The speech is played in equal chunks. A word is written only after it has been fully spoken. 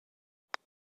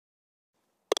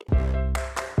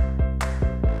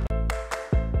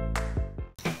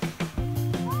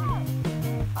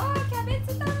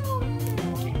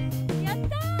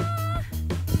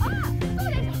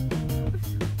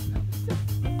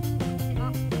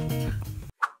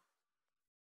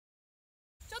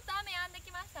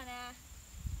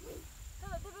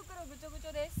ろぐちょぐち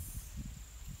ょです。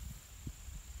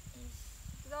い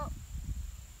くぞ。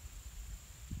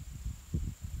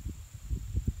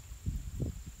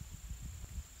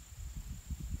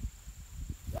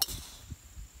ち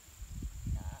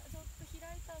ょっと開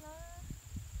いたな。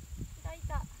開い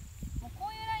た。もうこ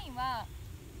ういうラインは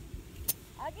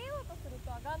上げようとする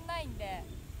と上がんないんで、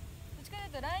どっちかという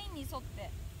とラインに沿っ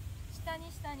て下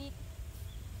に下に打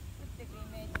っていくイ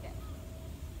メージでい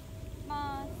き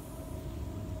ます。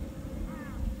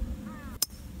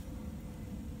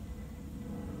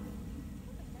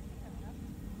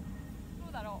ど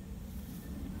うだろう。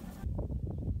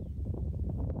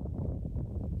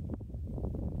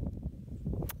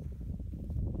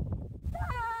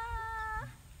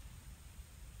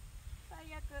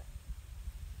最悪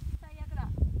だ。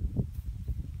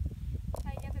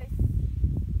最悪です。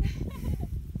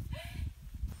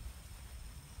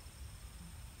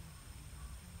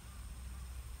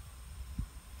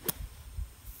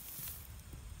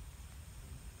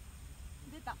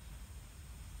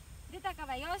出たか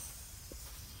らよし。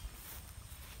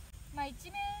まあ1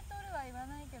メートルは言わ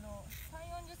ないけど3、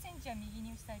40センチは右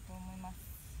に打ちたいと思います。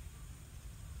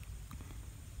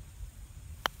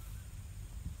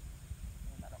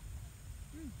どうだろう。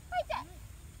入っちゃう。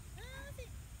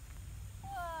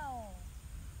わお。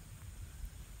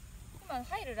今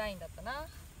入るラインだったな。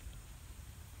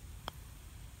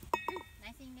ナ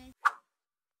イスインです。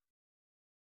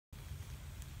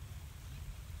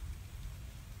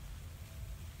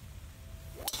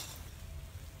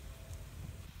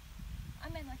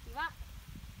雨の日は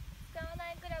使わ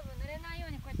ないクラブ濡れないよ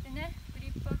うにこうやってね、グリ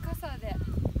ップは傘で濡れ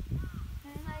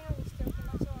ないようにしておき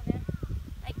ましょうね。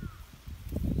はい。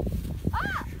あ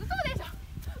ー、嘘でしょ。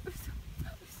嘘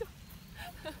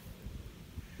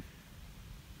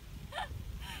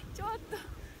ちょっと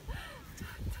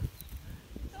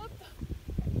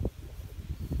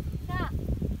さあ、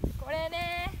これ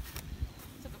ね、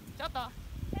ちょっと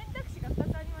選択肢が2つ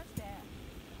ありまして、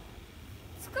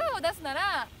スコアを出すな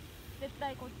ら絶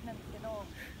対こっちなんですけど、ま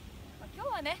あ、今日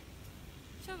はね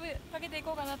勝負かけてい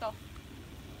こうかなと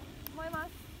思いま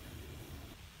す。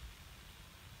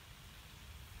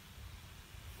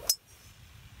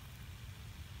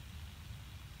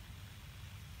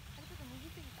あれちょっと右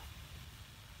すぎた。こ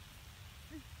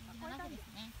ういう感じです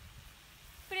ね。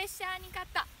プレッシャーに勝っ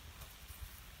た、は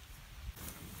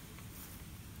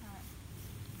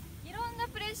い、いろんな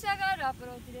プレッシャーがあるアプ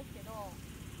ローチですけど、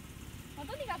まあ、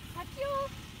とにかく先を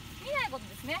見ないこと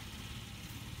ですね。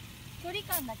距離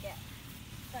感だけしっ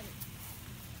かり。う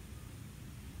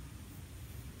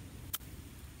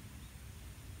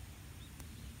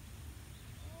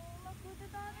まく打て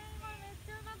たね。今めっ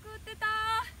ちゃうまく打ってた。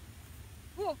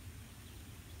うわ、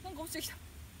なんか落ちてきた。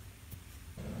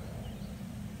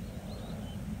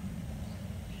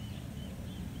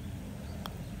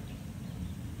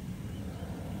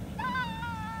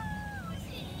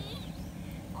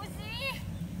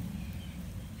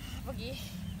ボギー、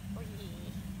ボギー、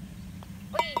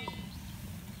ボギー。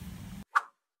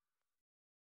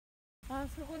あ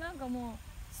そこなんかもう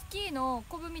スキーの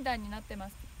コブみたいになってま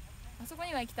す。あそこ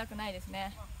には行きたくないです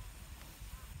ね。